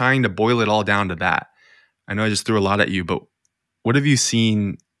 kind of trying to boil it all down to that. I know I just threw a lot at you, but what have you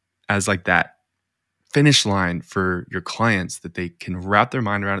seen as like that finish line for your clients that they can wrap their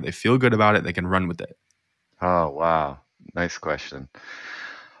mind around it, they feel good about it, they can run with it? Oh, wow. Nice question.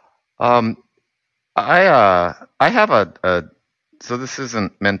 I have so this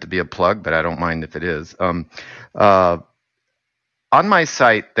isn't meant to be a plug, but I don't mind if it is. Uh, on my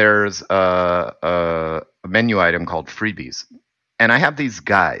site, there's a menu item called freebies, and I have these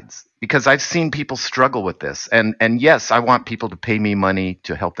guides because I've seen people struggle with this. And yes, I want people to pay me money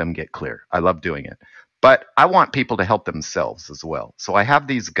to help them get clear. I love doing it, but I want people to help themselves as well. So I have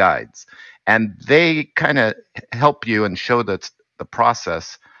these guides, and they kind of help you and show the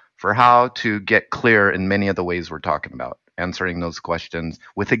process for how to get clear in many of the ways we're talking about, answering those questions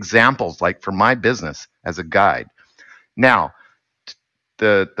with examples, like for my business as a guide. Now,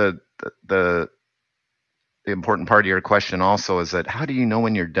 the important part of your question also is that how do you know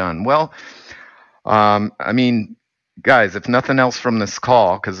when you're done? Well, I mean, guys, if nothing else from this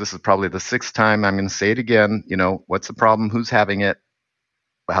call, because this is probably the sixth time I'm going to say it again, what's the problem? Who's having it?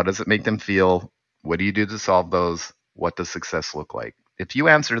 How does it make them feel? What do you do to solve those? What does success look like? If you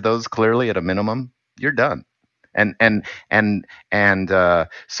answer those clearly at a minimum, you're done.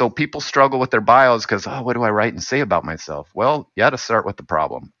 So people struggle with their bios because, what do I write and say about myself? Well, you got to start with the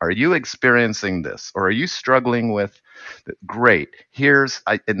problem. Are you experiencing this, or are you struggling with? Great.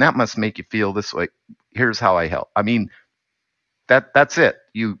 And that must make you feel this way. Here's how I help. I mean, that's it.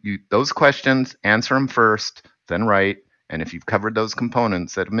 You those questions, answer them first, then write. And if you've covered those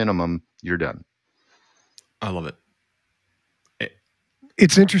components at a minimum, you're done. I love it.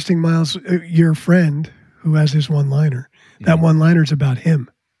 It's interesting, Miles. Your friend who has his one-liner. That one-liner is about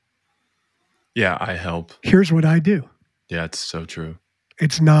him. Yeah, I help. Here's what I do. Yeah, it's so true.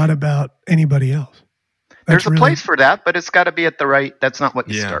 It's not about anybody else. There's a place for that, but it's got to be at the right. That's not what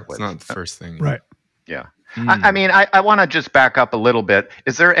you start with. It's not the first thing. Right. Yeah. I mean, I want to just back up a little bit.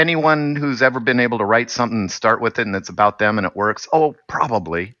 Is there anyone who's ever been able to write something and start with it and it's about them and it works? Oh,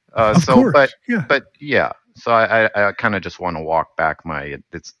 probably. Of course. But yeah. So I kind of just want to walk back it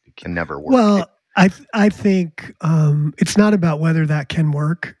can never work. Well, I think it's not about whether that can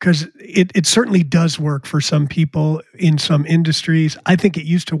work, because it certainly does work for some people in some industries. I think it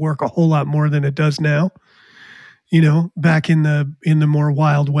used to work a whole lot more than it does now. Back in the more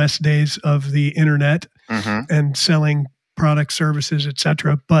Wild West days of the internet and selling products, services,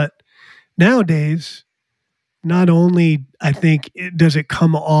 etc. But nowadays, not only I think does it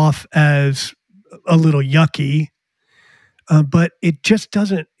come off as a little yucky, but it just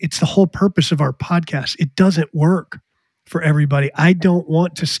doesn't. It's the whole purpose of our podcast. It doesn't work for everybody. I don't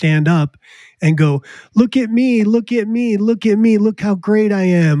want to stand up and go, look at me, look at me, look at me, look how great I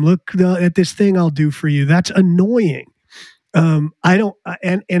am. Look at this thing I'll do for you. That's annoying. I don't,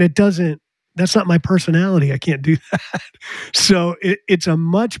 and it doesn't, that's not my personality. I can't do that. So it's a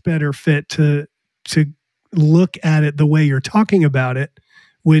much better fit to look at it the way you're talking about it,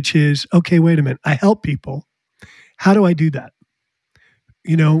 which is, okay, wait a minute. I help people. How do I do that?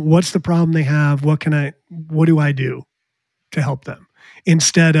 What's the problem they have? What do I do to help them?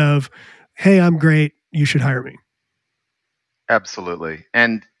 Instead of, hey, I'm great, you should hire me. Absolutely.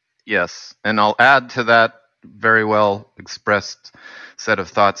 And yes, and I'll add to that very well expressed set of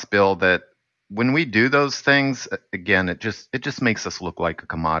thoughts, Bill, that when we do those things, again, it just makes us look like a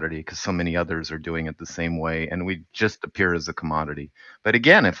commodity because so many others are doing it the same way, and we just appear as a commodity. But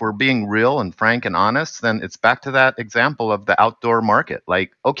again, if we're being real and frank and honest, then it's back to that example of the outdoor market.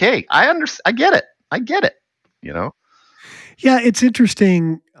 Like, okay, I get it. Yeah, it's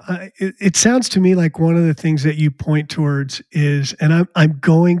interesting. It sounds to me like one of the things that you point towards is, and I'm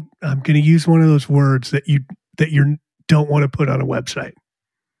going to use one of those words that you don't want to put on a website.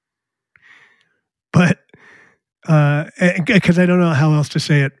 But because I don't know how else to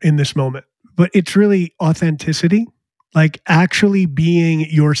say it in this moment, but it's really authenticity, like actually being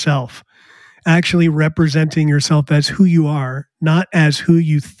yourself, actually representing yourself as who you are, not as who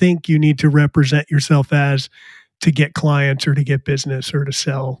you think you need to represent yourself as to get clients or to get business or to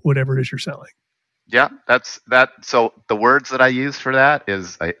sell whatever it is you're selling. Yeah, that's that. So the words that I use for that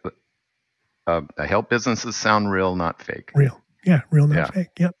is I help businesses sound real, not fake. Real. Yeah, real, not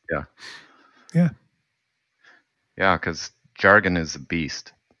fake. Yep. Yeah. Yeah. Yeah, because jargon is a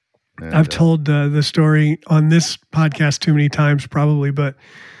beast. And, I've told the story on this podcast too many times, probably, but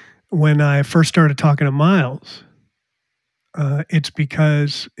when I first started talking to Miles, it's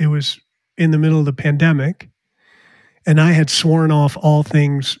because it was in the middle of the pandemic, and I had sworn off all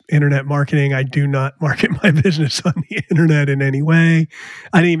things internet marketing. I do not market my business on the internet in any way.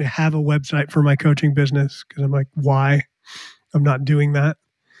 I didn't even have a website for my coaching business because I'm like, why? I'm not doing that.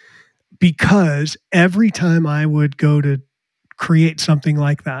 Because every time I would go to create something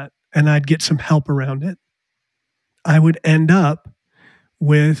like that and I'd get some help around it, I would end up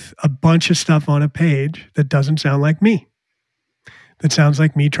with a bunch of stuff on a page that doesn't sound like me, that sounds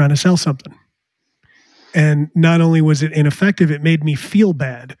like me trying to sell something. And not only was it ineffective, it made me feel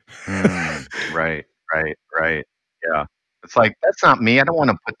bad. Right. Yeah. It's like, that's not me. I don't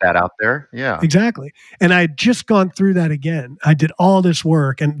want to put that out there. Yeah. Exactly. And I had just gone through that again. I did all this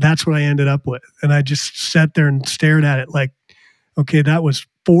work, and that's what I ended up with. And I just sat there and stared at it like, okay, that was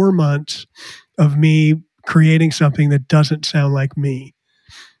 4 months of me creating something that doesn't sound like me.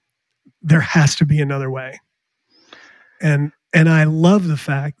 There has to be another way. And I love the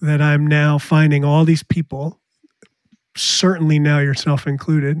fact that I'm now finding all these people, certainly now yourself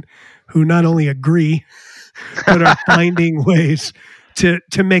included, who not only agree, but are finding ways to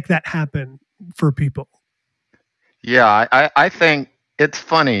make that happen for people. Yeah. I think it's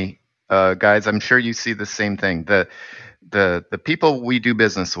funny, guys. I'm sure you see the same thing. The people we do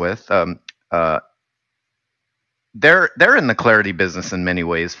business with, they're in the clarity business in many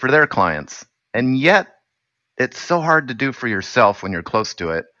ways for their clients, and yet it's so hard to do for yourself when you're close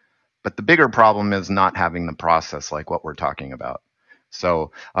to it. But the bigger problem is not having the process like what we're talking about.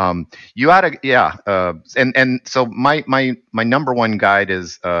 So you ought to, yeah. And so my number one guide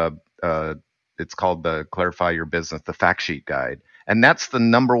is it's called the Clarify Your Business, the fact sheet guide, and that's the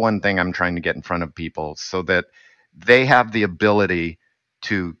number one thing I'm trying to get in front of people so that they have the ability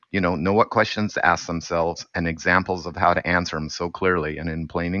to know what questions to ask themselves and examples of how to answer them so clearly and in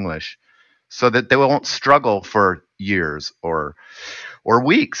plain English, so that they won't struggle for years or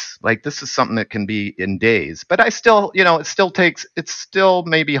weeks. Like, this is something that can be in days, but I still, it's still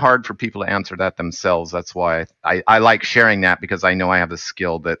maybe hard for people to answer that themselves. That's why I like sharing that, because I know I have a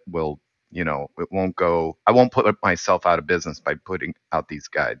skill that will, I won't put myself out of business by putting out these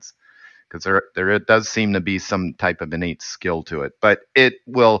guides, because there does seem to be some type of innate skill to it, but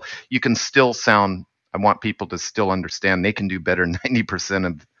you can still sound, I want people to still understand they can do better 90%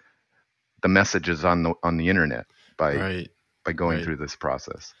 of the messages on the internet by going through this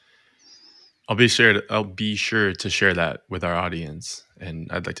process. I'll be sure to share that with our audience,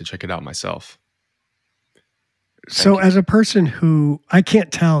 and I'd like to check it out myself. So as a person who, I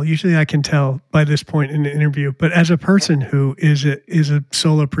can't tell, usually I can tell by this point in the interview, but as a person who is a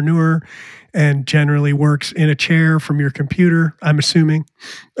solopreneur and generally works in a chair from your computer, I'm assuming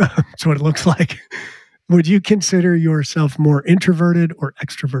that's what it looks like. Would you consider yourself more introverted or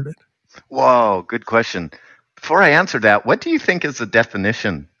extroverted? Whoa, good question. Before I answer that, what do you think is the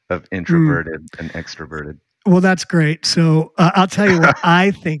definition of introverted and extroverted? Well, that's great. So I'll tell you what I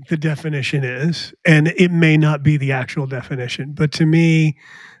think the definition is, and it may not be the actual definition, but to me,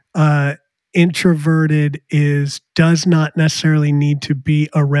 introverted does not necessarily need to be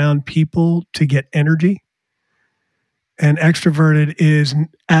around people to get energy. And extroverted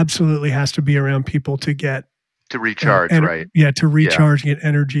absolutely has to be around people to get to recharge, right? Yeah, to recharge, get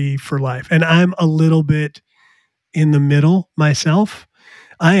energy for life. And I'm a little bit in the middle myself.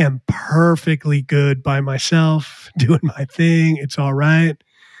 I am perfectly good by myself, doing my thing. It's all right.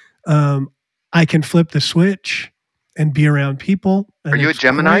 I can flip the switch and be around people. Are you a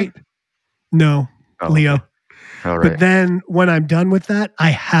Gemini? Great. No, Leo. Okay. All right. But then when I'm done with that, I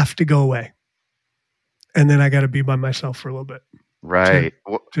have to go away. And then I got to be by myself for a little bit. Right.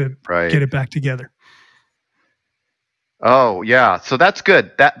 To get it back together. Oh, yeah. So that's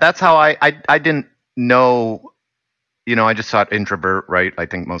good. That's how I didn't know. I just thought introvert, right? I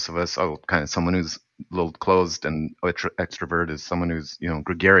think most of us, kind of someone who's a little closed, and extrovert is someone who's,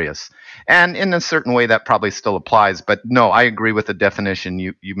 gregarious. And in a certain way, that probably still applies. But no, I agree with the definition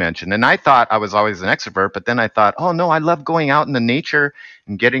you mentioned. And I thought I was always an extrovert, but then I thought, oh, no, I love going out in the nature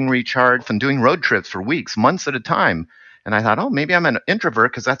and getting recharged and doing road trips for weeks, months at a time. And I thought, oh, maybe I'm an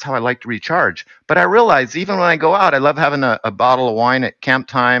introvert because that's how I like to recharge. But I realized even when I go out, I love having a bottle of wine at camp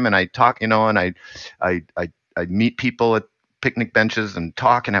time, and I talk, and I meet people at picnic benches and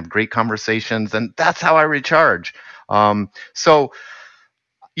talk and have great conversations, and that's how I recharge. So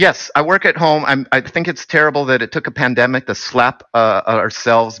Yes, I work at home. I think it's terrible that it took a pandemic to slap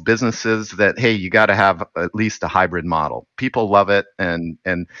ourselves, businesses, that hey, you got to have at least a hybrid model. People love it, and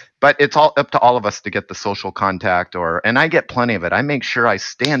but it's all up to all of us to get the social contact. And I get plenty of it. I make sure I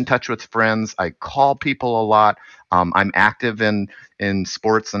stay in touch with friends. I call people a lot. I'm active in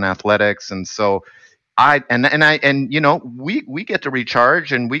sports and athletics, and so I we get to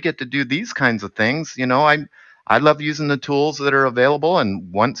recharge and we get to do these kinds of things. I love using the tools that are available.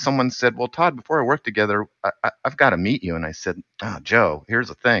 And once someone said, "Well, Todd, before I work together, I've got to meet you," and I said, "Oh, Joe, here's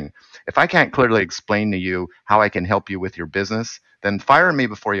the thing: if I can't clearly explain to you how I can help you with your business, then fire me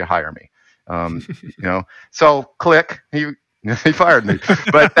before you hire me." So click. He fired me,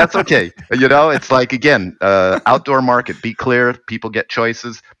 but that's okay. It's like, again, outdoor market. Be clear. People get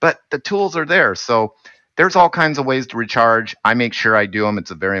choices, but the tools are there. So there's all kinds of ways to recharge. I make sure I do them.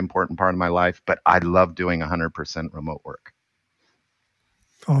 It's a very important part of my life, but I love doing 100% remote work.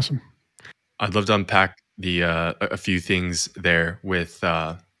 Awesome. I'd love to unpack a few things there with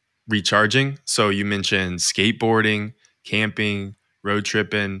recharging. So you mentioned skateboarding, camping, road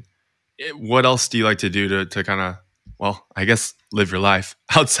tripping. What else do you like to do to kind of, well, I guess live your life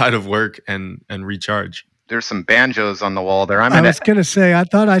outside of work and recharge? There's some banjos on the wall there. I was going to say, I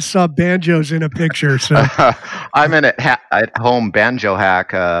thought I saw banjos in a picture. So I'm in at home banjo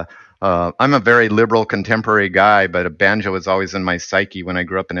hack. I'm a very liberal contemporary guy, but a banjo was always in my psyche when I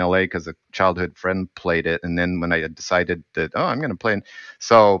grew up in LA because a childhood friend played it. And then when I had decided that, I'm going to play.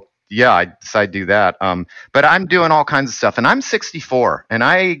 So yeah, I decided to do that. But I'm doing all kinds of stuff, and I'm 64, and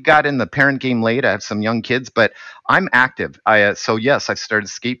I got in the parent game late. I have some young kids, but I'm active. So yes, I started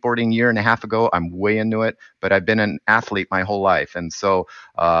skateboarding a year and a half ago. I'm way into it, but I've been an athlete my whole life, and so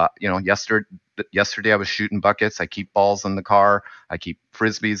yesterday I was shooting buckets. I keep balls in the car. I keep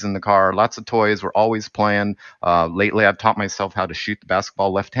frisbees in the car. Lots of toys. We're always playing. Lately, I've taught myself how to shoot the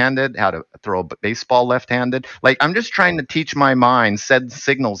basketball left-handed, how to throw a baseball left-handed. Like, I'm just trying to teach my mind, send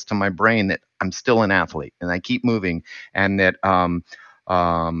signals to my brain that I'm still an athlete and I keep moving, and that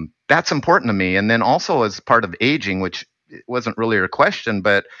that's important to me. And then also as part of aging, which wasn't really a question,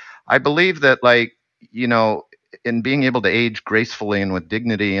 but I believe that, like, in being able to age gracefully and with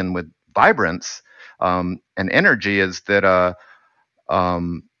dignity and with vibrance and energy, is that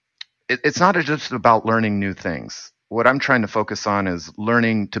it's not just about learning new things. What I'm trying to focus on is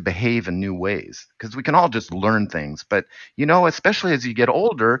learning to behave in new ways, because we can all just learn things, but especially as you get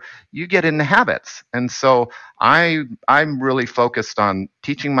older, you get into habits. And so I'm really focused on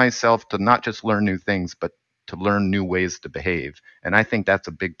teaching myself to not just learn new things, but to learn new ways to behave. And I think that's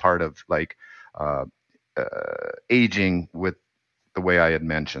a big part of, like, uh, aging, with the way I had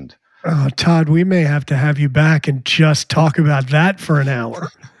mentioned. Oh, Todd, we may have to have you back and just talk about that for an hour.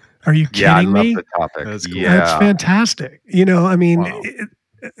 Are you kidding Yeah, I love me? the topic. That's cool. Yeah. That's fantastic. Wow.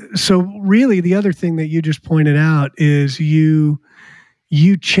 So really the other thing that you just pointed out is you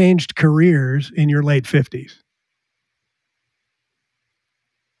changed careers in your late 50s.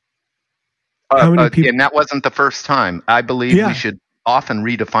 How many people? And that wasn't the first time. I believe we should often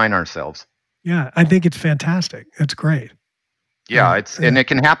redefine ourselves. Yeah, I think it's fantastic. That's great. Yeah, and it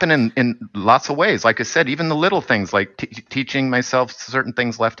can happen in lots of ways. Like I said, even the little things, like teaching myself certain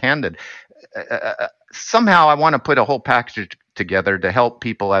things left-handed. Somehow I want to put a whole package together to help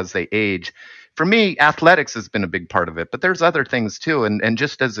people as they age. For me, athletics has been a big part of it, but there's other things too. And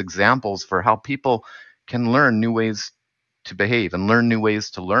just as examples for how people can learn new ways to behave and learn new ways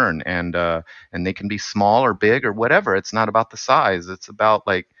to learn. And they can be small or big or whatever. It's not about the size. It's about,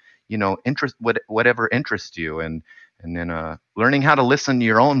 like, interest, whatever interests you. And then learning how to listen to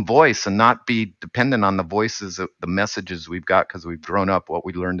your own voice and not be dependent on the voices of the messages we've got because we've grown up what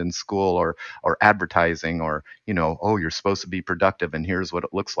we learned in school, or advertising, or oh, you're supposed to be productive and here's what it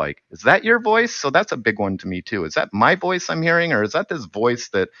looks like. Is that your voice? So that's a big one to me too. Is that my voice I'm hearing, or is that this voice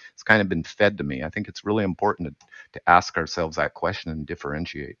that has kind of been fed to me? I think it's really important to ask ourselves that question and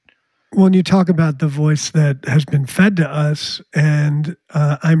differentiate. When you talk about the voice that has been fed to us, and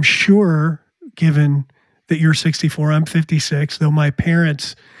I'm sure, given that you're 64, I'm 56, though my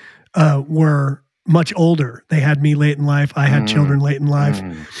parents were much older. They had me late in life. I had children late in life.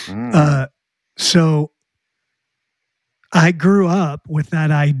 So I grew up with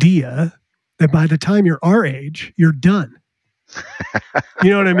that idea that by the time you're our age, you're done. You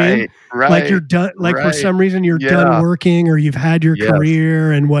know what I mean? Right. Like you're done. Like for some reason you're done working, or you've had your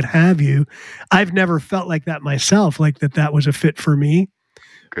career and what have you. I've never felt like that myself, like that was a fit for me.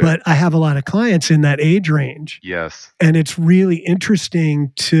 Good. But I have a lot of clients in that age range. Yes. And it's really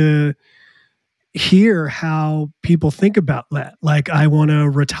interesting to hear how people think about that. Like, I want to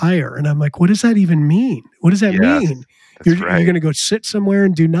retire. And I'm like, what does that even mean? What does that mean? You're right. going to go sit somewhere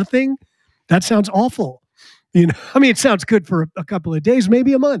and do nothing? That sounds awful. I mean, it sounds good for a couple of days,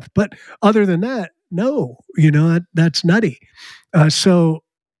 maybe a month, but other than that, no, that's nutty. So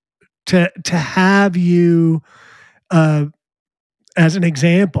to have you as an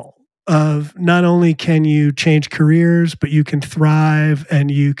example of not only can you change careers, but you can thrive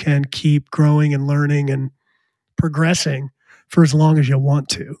and you can keep growing and learning and progressing for as long as you want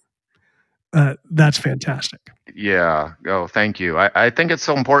to. That's fantastic. Yeah. Oh, thank you. I think it's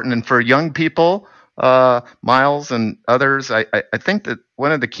so important. And for young people, Miles and others, I think that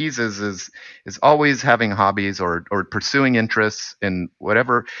one of the keys is always having hobbies or pursuing interests in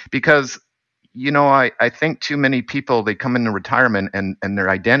whatever, because I think too many people, they come into retirement and their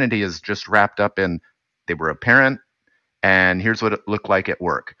identity is just wrapped up in they were a parent and here's what it looked like at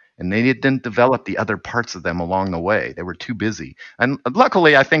work. And they didn't develop the other parts of them along the way. They were too busy. And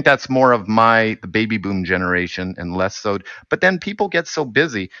luckily, I think that's more of the baby boom generation and less so. But then people get so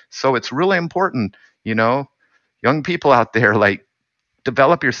busy. So it's really important, young people out there, like,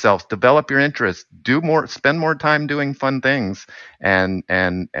 develop yourself, develop your interests, spend more time doing fun things, and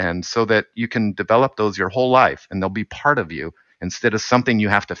so that you can develop those your whole life and they'll be part of you instead of something you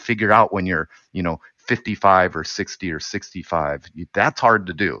have to figure out when you're, 55 or 60 or 65. That's hard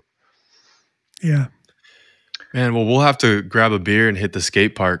to do. Yeah. Man, well, we'll have to grab a beer and hit the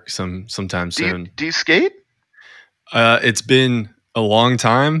skate park sometime soon. Do you skate? It's been a long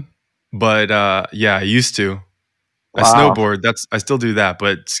time, but yeah, I used to. Wow. I snowboard. I still do that,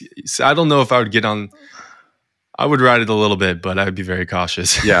 but I don't know if I would get on. I would ride it a little bit, but I'd be very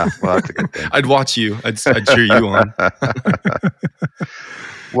cautious. Yeah, well, that's a good thing. I'd watch you. I'd cheer you on.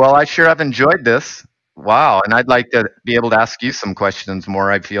 Well, I sure have enjoyed this. Wow, and I'd like to be able to ask you some questions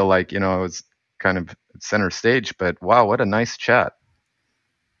more. I feel like, I was kind of center stage, but wow, what a nice chat.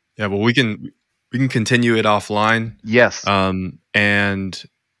 Yeah, well, we can continue it offline. Yes. And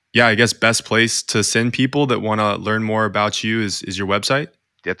yeah, I guess best place to send people that want to learn more about you is your website.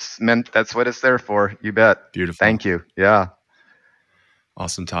 That's what it's there for. You bet. Beautiful. Thank you. Yeah.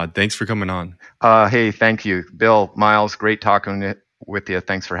 Awesome, Todd. Thanks for coming on. Hey, thank you. Bill, Miles, great talking with you.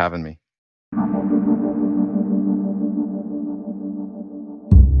 Thanks for having me.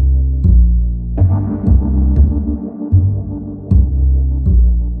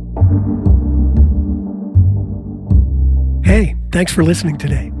 Hey, thanks for listening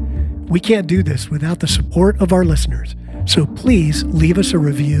today. We can't do this without the support of our listeners, so please leave us a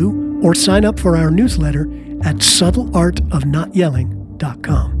review or sign up for our newsletter at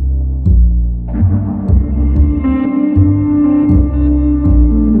subtleartofnotyelling.com.